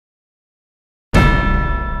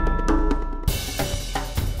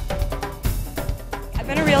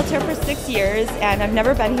Realtor for 6 years, and I've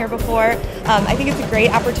never been here before. I think it's a great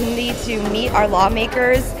opportunity to meet our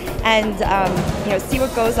lawmakers and see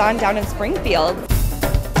what goes on down in Springfield.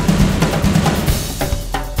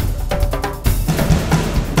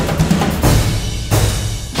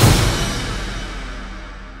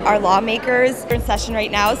 Our lawmakers are in session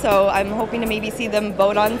right now, so I'm hoping to maybe see them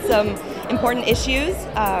vote on some important issues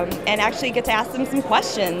and actually get to ask them some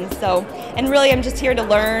questions. And really I'm just here to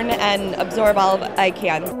learn and absorb all I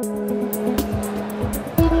can.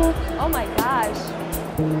 Oh my gosh.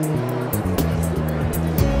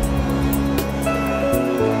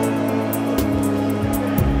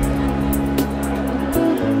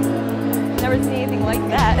 Never seen anything like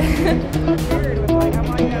that.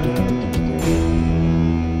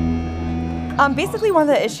 Basically, one of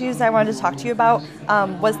the issues I wanted to talk to you about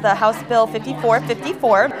was the House Bill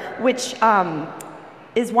 5454, which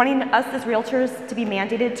is wanting us as realtors to be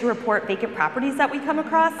mandated to report vacant properties that we come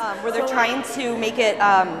across, where they're trying to make it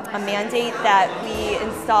a mandate that we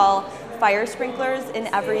install fire sprinklers in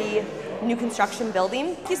every new construction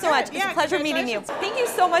building. Thank you so much. It's a pleasure meeting you. Thank you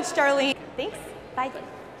so much, Darlene. Thanks. Bye.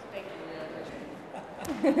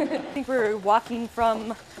 I think we're walking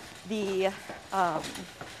from the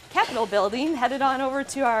Capitol building, headed on over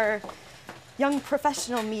to our young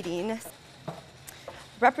professional meeting.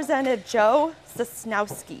 Representative Joe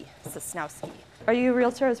Sosnowski. Are you a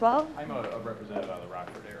realtor as well? I'm a representative out of the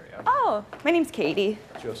Rockford area. Oh, my name's Katie.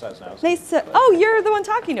 Joe Sosnowski. Nice to, oh, you're the one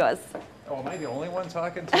talking to us. Oh, am I the only one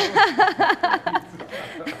talking to you?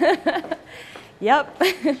 Yep.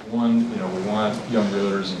 One, we want young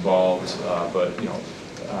realtors involved, but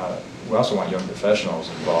we also want young professionals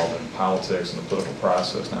involved in politics and the political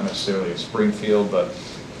process, not necessarily in Springfield, but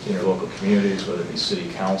in your local communities, whether it be city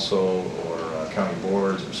council or county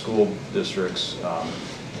boards or school districts.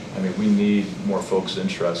 We need more folks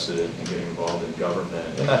interested in getting involved in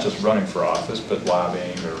government, and not just running for office, but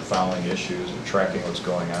lobbying or following issues or tracking what's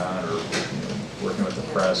going on or working with the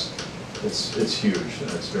press. It's huge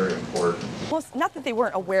and it's very important. Well, not that they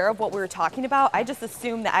weren't aware of what we were talking about. I just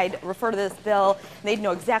assumed that I'd refer to this bill and they'd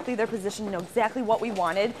know exactly their position, know exactly what we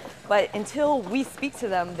wanted. But until we speak to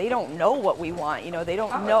them, they don't know what we want. They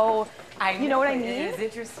don't know. You know what I mean? It is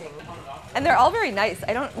interesting. And they're all very nice.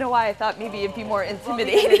 I don't know why I thought maybe it'd be more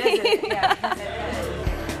intimidating.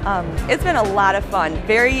 It's been a lot of fun.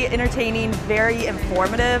 Very entertaining, very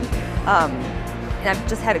informative. And I've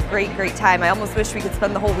just had a great time. I almost wish we could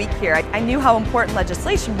spend the whole week here. I knew how important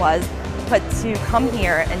legislation was, but to come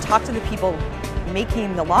here and talk to the people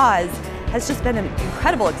making the laws has just been an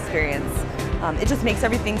incredible experience. It just makes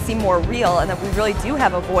everything seem more real, and that we really do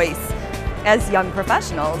have a voice as young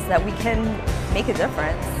professionals, that we can make a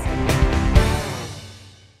difference.